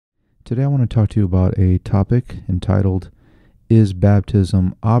Today I want to talk to you about a topic entitled, Is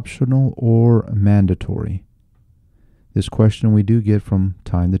Baptism Optional or Mandatory? This question we do get from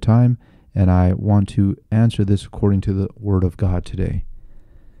time to time, and I want to answer this according to the Word of God today.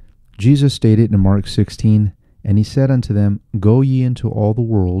 Jesus stated in Mark 16, "And he said unto them, Go ye into all the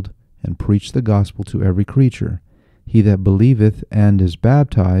world, and preach the gospel to every creature. He that believeth and is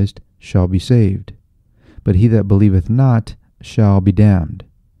baptized shall be saved, but he that believeth not shall be damned."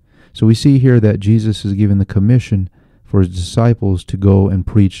 So we see here that Jesus is giving the commission for his disciples to go and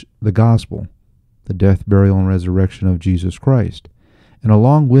preach the gospel, the death, burial, and resurrection of Jesus Christ. And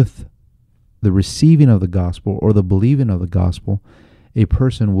along with the receiving of the gospel or the believing of the gospel, a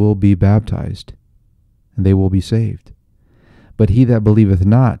person will be baptized, and they will be saved. But he that believeth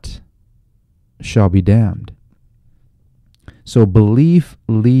not shall be damned. So belief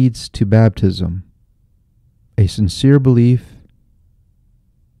leads to baptism. A sincere belief,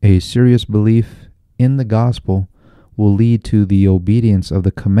 a serious belief in the gospel will lead to the obedience of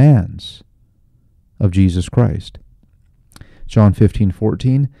the commands of Jesus Christ. John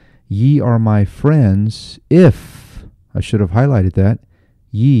 15:14, "Ye are my friends if," I should have highlighted that,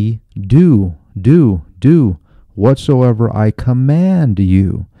 "ye do whatsoever I command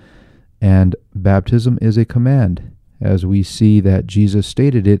you." And baptism is a command, as we see that Jesus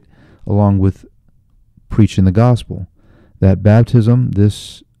stated it along with preaching the gospel. That baptism,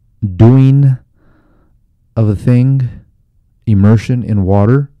 this doing of a thing, immersion in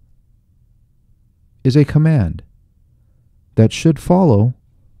water, is a command that should follow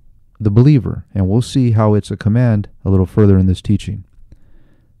the believer. And we'll see how it's a command a little further in this teaching.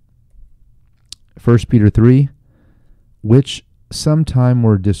 1 Peter 3, "Which sometime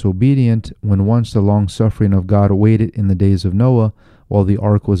were disobedient, when once the long suffering of God awaited in the days of Noah, while the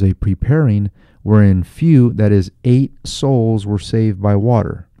ark was a preparing, wherein few, that is 8 souls, were saved by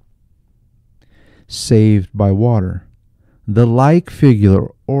water." Saved by water. The like figure,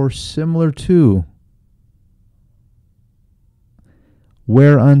 or similar to,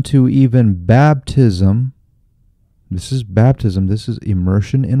 whereunto even baptism, this is baptism, this is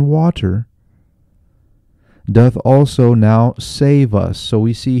immersion in water, doth also now save us. So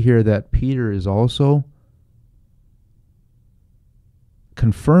we see here that Peter is also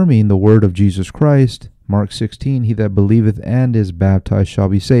confirming the word of Jesus Christ. Mark 16, "He that believeth and is baptized shall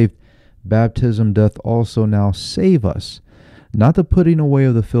be saved." Baptism doth also now save us. Not the putting away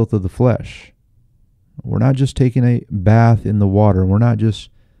of the filth of the flesh. We're not just taking a bath in the water. We're not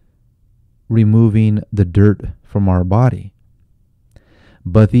just removing the dirt from our body,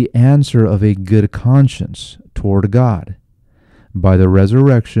 but the answer of a good conscience toward God by the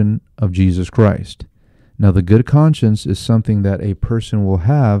resurrection of Jesus Christ. Now, the good conscience is something that a person will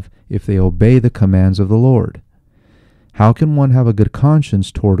have if they obey the commands of the Lord. How can one have a good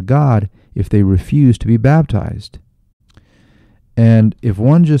conscience toward God if they refuse to be baptized? And if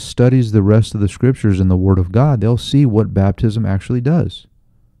one just studies the rest of the scriptures in the Word of God, they'll see what baptism actually does.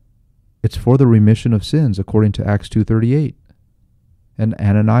 It's for the remission of sins, according to Acts 2:38. And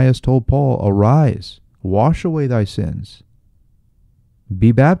Ananias told Paul, "Arise, wash away thy sins,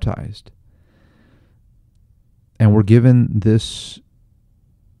 be baptized." And we're given this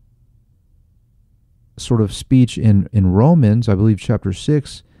sort of speech in Romans, I believe chapter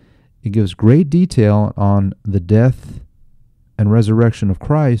 6. It gives great detail on the death and resurrection of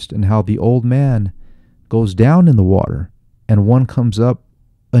Christ and how the old man goes down in the water and one comes up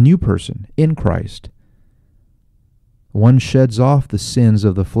a new person in Christ. One sheds off the sins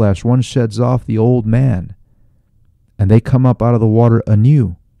of the flesh. One sheds off the old man, and they come up out of the water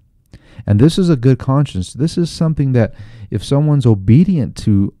anew. And this is a good conscience. This is something that if someone's obedient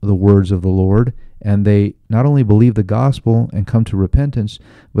to the words of the Lord, and they not only believe the gospel and come to repentance,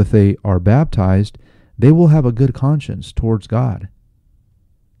 but they are baptized, they will have a good conscience towards God.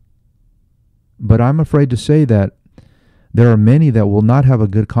 But I'm afraid to say that there are many that will not have a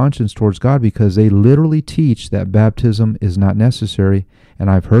good conscience towards God because they literally teach that baptism is not necessary, and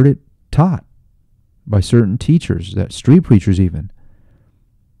I've heard it taught by certain teachers, that street preachers even,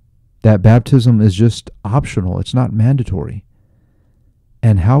 that baptism is just optional, it's not mandatory.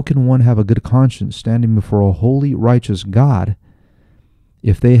 And how can one have a good conscience standing before a holy, righteous God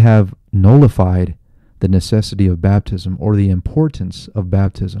if they have nullified the necessity of baptism or the importance of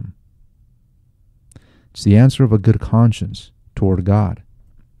baptism? It's the answer of a good conscience toward God.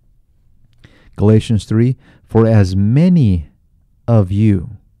 Galatians 3, "For as many of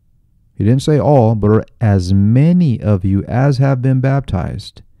you," he didn't say all, but as many of you as have been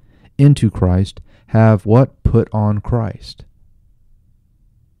baptized into Christ have what? Put on Christ.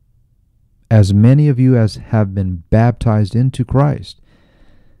 As many of you as have been baptized into Christ.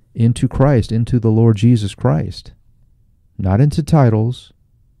 into Christ, into the Lord Jesus Christ. Not into titles,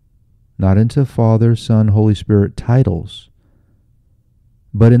 not into Father, Son, Holy Spirit titles,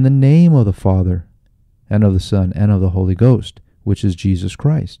 but in the name of the Father and of the Son and of the Holy Ghost, which is Jesus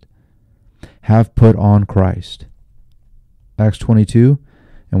Christ. Have put on Christ. Acts 22,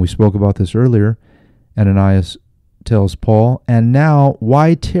 and we spoke about this earlier, Ananias tells Paul, "And now,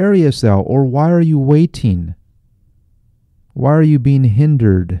 why tarriest thou?" Or why are you waiting? Why are you being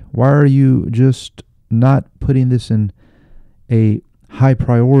hindered? Why are you just not putting this in a high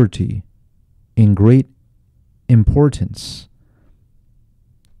priority, in great importance?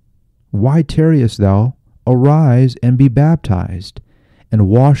 Why tarriest thou? Arise and be baptized, and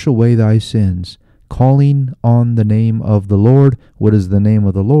wash away thy sins, calling on the name of the Lord. What is the name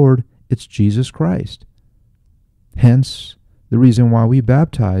of the Lord? It's Jesus Christ. Hence, the reason why we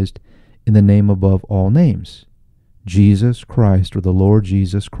baptized in the name above all names, Jesus Christ, or the Lord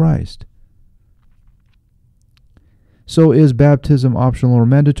Jesus Christ. So is baptism optional or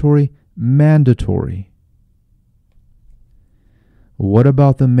mandatory? Mandatory. What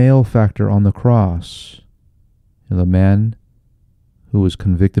about the male factor on the cross? The man who was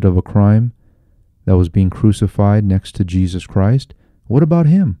convicted of a crime that was being crucified next to Jesus Christ, what about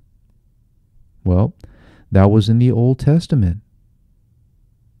him? Well, that was in the Old Testament.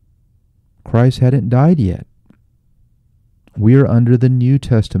 Christ hadn't died yet. We are under the New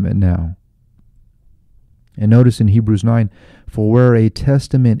Testament now. And notice in Hebrews 9, "For where a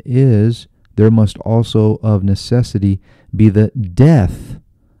testament is, there must also of necessity be the death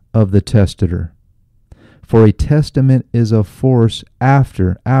of the testator. For a testament is of force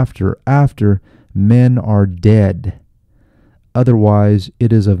after men are dead. Otherwise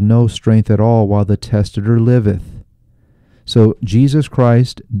it is of no strength at all while the testator liveth." So Jesus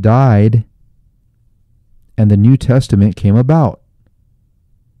Christ died, and the New Testament came about.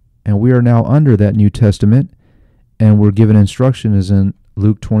 And we are now under that New Testament, and we're given instructions in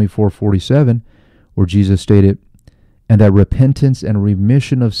Luke 24:47, where Jesus stated, "And that repentance and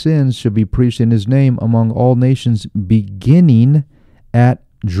remission of sins should be preached in his name among all nations, beginning at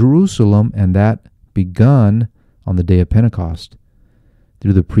Jerusalem," and that begun on the day of Pentecost,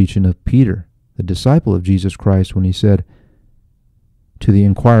 through the preaching of Peter, the disciple of Jesus Christ, when he said to the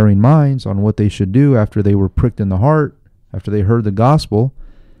inquiring minds on what they should do after they were pricked in the heart, after they heard the gospel,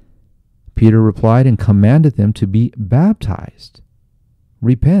 Peter replied and commanded them to be baptized.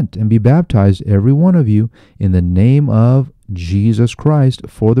 "Repent and be baptized, every one of you, in the name of Jesus Christ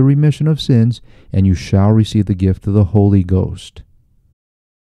for the remission of sins, and you shall receive the gift of the Holy Ghost."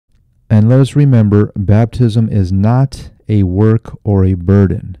 And let us remember, baptism is not a work or a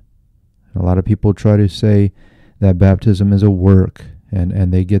burden. A lot of people try to say that baptism is a work,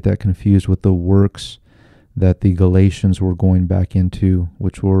 and they get that confused with the works that the Galatians were going back into,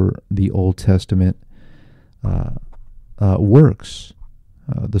 which were the Old Testament works.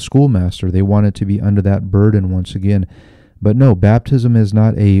 The schoolmaster, they wanted to be under that burden once again. But no, baptism is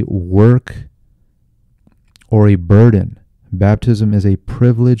not a work or a burden. Baptism is a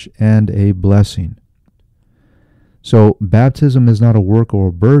privilege and a blessing. So baptism is not a work or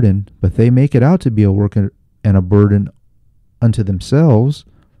a burden, but they make it out to be a work and a burden unto themselves.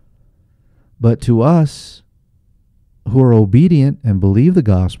 But to us who are obedient and believe the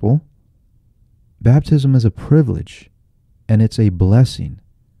gospel, baptism is a privilege and it's a blessing.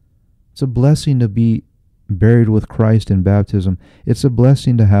 It's a blessing to be buried with Christ in baptism. It's a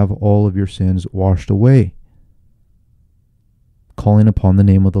blessing to have all of your sins washed away, calling upon the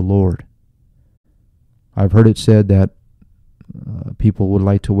name of the Lord. I've heard it said that people would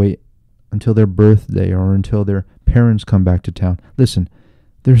like to wait until their birthday or until their parents come back to town. Listen,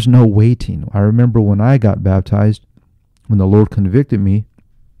 there's no waiting. I remember when I got baptized, when the Lord convicted me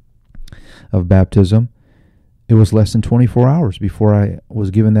of baptism, it was less than 24 hours before I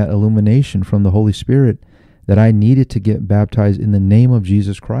was given that illumination from the Holy Spirit that I needed to get baptized in the name of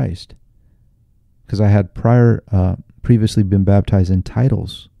Jesus Christ. Because I had previously been baptized in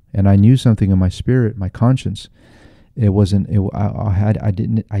titles, and I knew something in my spirit, my conscience. I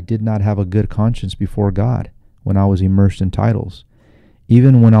did not have a good conscience before God when I was immersed in titles.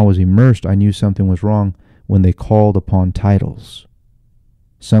 Even when I was immersed, I knew something was wrong when they called upon titles.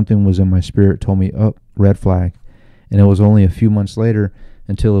 Something was in my spirit, told me, oh, red flag. And it was only a few months later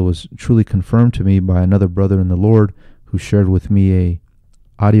until it was truly confirmed to me by another brother in the Lord who shared with me a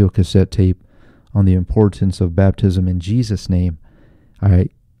audio cassette tape on the importance of baptism in Jesus' name. I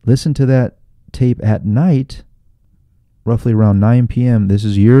listened to that tape at night, roughly around 9 p.m. This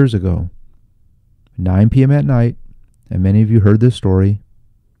is years ago. 9 p.m. at night, and many of you heard this story.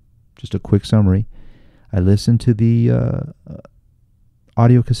 Just a quick summary. I listened to the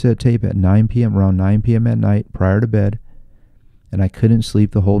audio cassette tape at 9 p.m., around 9 p.m. at night prior to bed, and I couldn't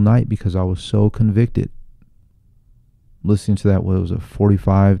sleep the whole night because I was so convicted. Listening to that, was a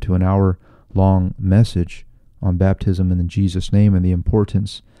 45 to an hour long message on baptism in Jesus' name and the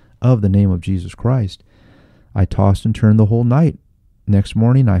importance of the name of Jesus Christ. I tossed and turned the whole night. Next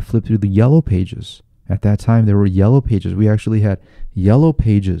morning, I flipped through the yellow pages. At that time, there were yellow pages. We actually had yellow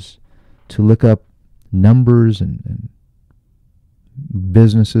pages to look up numbers and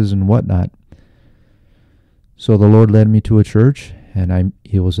businesses and whatnot. So the Lord led me to a church, and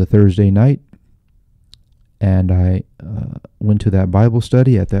it was a Thursday night, and I went to that Bible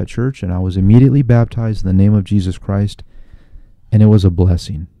study at that church, and I was immediately baptized in the name of Jesus Christ, and it was a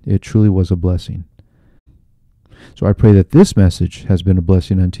blessing. It truly was a blessing. So I pray that this message has been a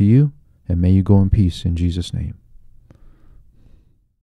blessing unto you, and may you go in peace in Jesus' name.